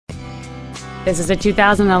This is a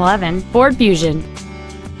 2011 Ford Fusion.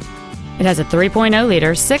 It has a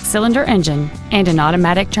 3.0-liter six-cylinder engine and an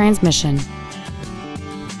automatic transmission.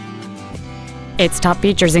 Its top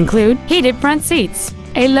features include heated front seats,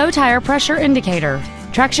 a low tire pressure indicator,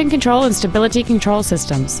 traction control and stability control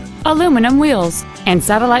systems, aluminum wheels, and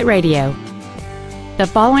satellite radio. The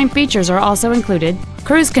following features are also included: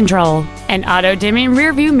 cruise control, an auto-dimming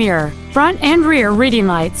rearview mirror, front and rear reading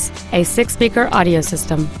lights, a 6-speaker audio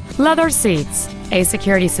system, leather seats, a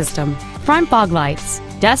security system, front fog lights,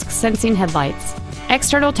 dusk sensing headlights,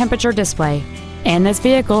 external temperature display, and this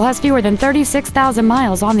vehicle has fewer than 36,000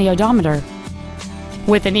 miles on the odometer.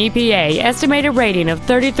 With an EPA estimated rating of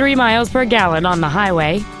 33 miles per gallon on the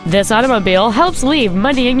highway, this automobile helps leave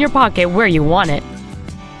money in your pocket where you want it.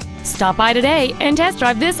 Stop by today and test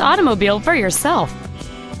drive this automobile for yourself.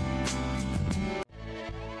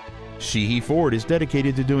 Sheehy Ford is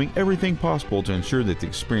dedicated to doing everything possible to ensure that the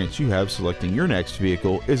experience you have selecting your next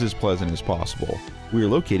vehicle is as pleasant as possible. We are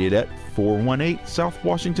located at 418 South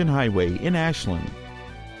Washington Highway in Ashland.